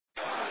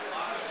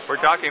We're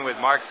talking with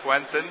Mark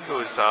Swenson,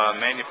 who's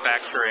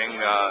manufacturing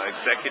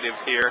executive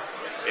here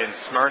in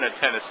Smyrna,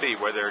 Tennessee,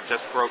 where they're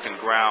just broken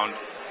ground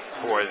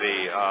for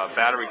the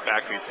battery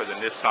factory for the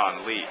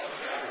Nissan Leaf.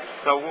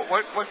 So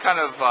what kind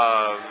of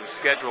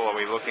schedule are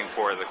we looking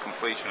for the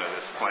completion of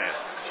this plant?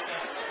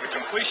 The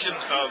completion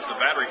of the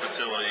battery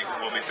facility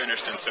will be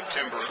finished in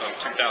September of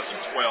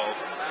 2012.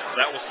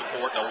 That will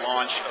support the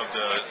launch of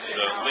the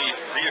Leaf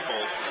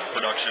vehicle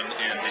production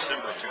in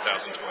December of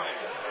 2012.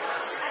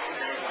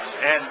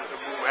 And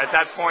at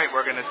that point,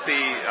 we're going to see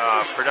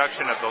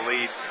production of the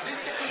Leaf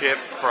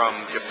shipped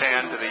from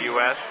Japan to the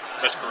U.S.?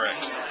 That's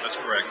correct. That's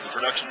correct. The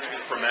production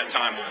from that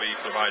time will be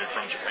provided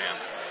from Japan.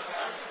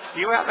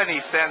 Do you have any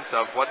sense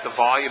of what the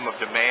volume of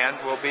demand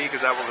will be?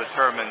 Because that will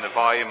determine the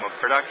volume of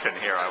production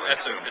here, I would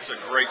assume. It's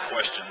a great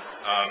question,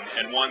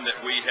 and one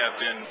that we have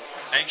been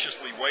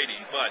anxiously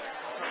waiting. But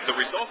the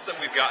results that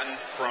we've gotten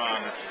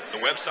from the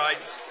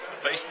websites,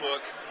 Facebook,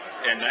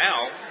 and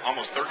now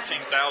almost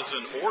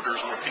 13,000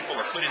 orders where people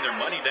are putting their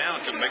money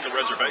down to make a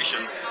reservation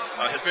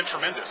has been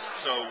tremendous.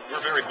 So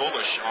we're very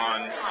bullish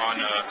on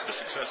the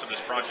success of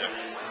this project.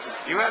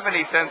 Do you have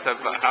any sense of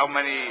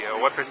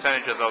what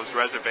percentage of those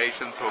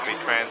reservations will be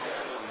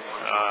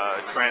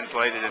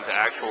translated into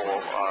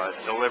actual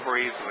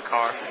deliveries of the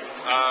car?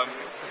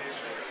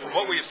 From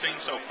what we have seen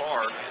so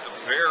far,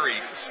 a very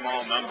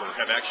small number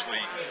have actually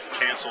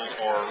canceled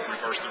or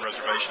reversed the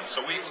reservations.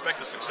 So we expect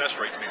the success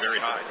rate to be very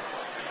high.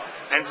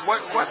 And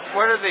what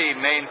are the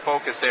main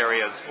focus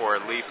areas for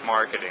Leaf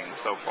marketing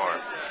so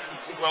far?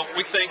 Well,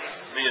 we think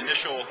the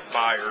initial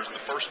buyers, the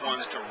first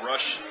ones to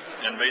rush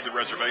and made the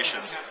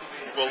reservations,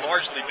 will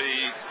largely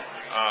be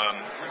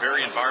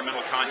very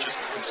environmental conscious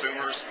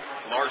consumers,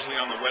 largely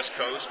on the West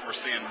Coast. We're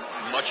seeing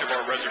much of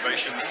our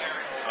reservations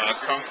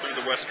come through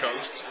the West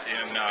Coast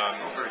in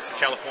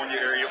California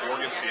area,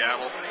 Oregon,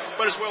 Seattle,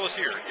 but as well as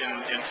here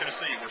in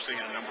Tennessee, we're seeing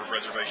a number of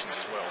reservations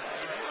as well.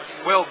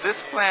 Will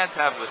this plant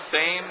have the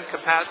same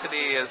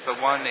capacity as the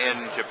one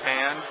in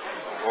Japan,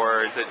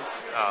 or is it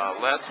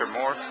less or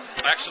more?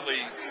 Actually,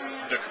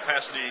 the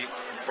capacity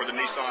for the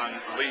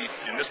Nissan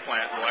Leaf in this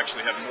plant will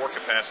actually have more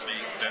capacity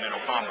than in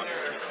Oklahoma.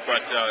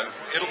 But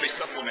it'll be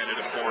supplemented,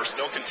 of course.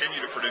 They'll continue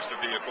to produce the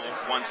vehicle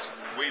once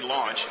we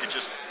launch. It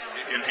just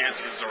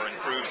enhances or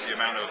improves the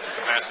amount of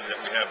capacity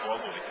that we have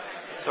globally.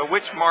 So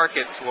which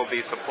markets will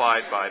be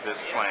supplied by this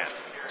plant?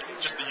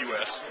 Just the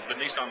U.S. The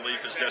Nissan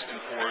Leaf is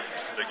destined for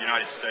the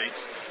United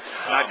States.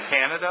 Not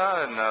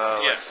Canada and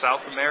yes.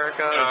 South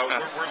America?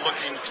 We're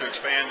looking to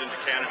expand into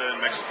Canada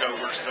and Mexico.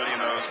 We're studying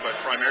those, but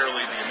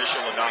primarily the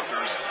initial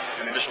adopters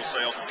and initial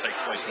sales will take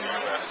place in the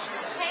U.S.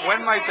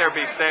 When might there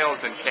be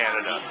sales in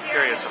Canada?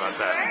 Curious about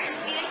that.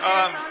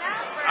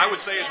 I would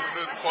say as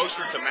we move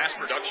closer to mass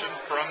production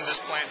from this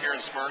plant here in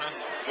Smyrna,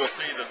 we'll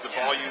see that the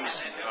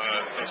volumes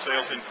of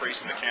sales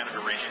increase in the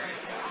Canada region.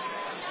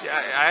 Yeah,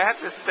 I have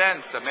this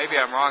sense, maybe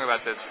I'm wrong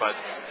about this, but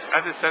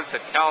I have this sense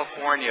that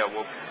California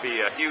will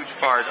be a huge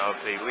part of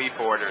the Leaf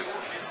orders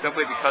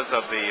simply because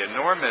of the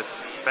enormous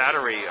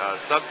battery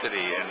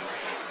subsidy in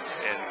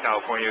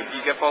California.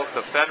 You get both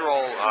the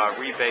federal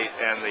rebate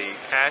and the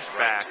cash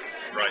back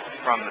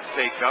from the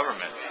state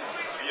government.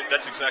 Yeah,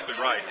 that's exactly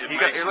right. You're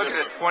looking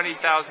at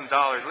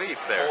 $20,000 Leaf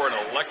there. For an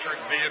electric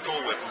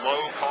vehicle with low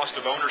cost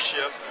of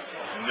ownership,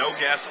 no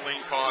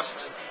gasoline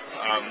costs.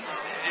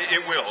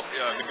 It will.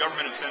 The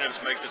government incentives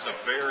make this a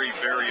very,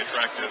 very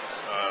attractive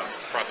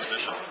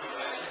proposition.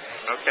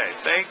 Okay.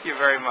 Thank you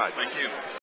very much. Thank you.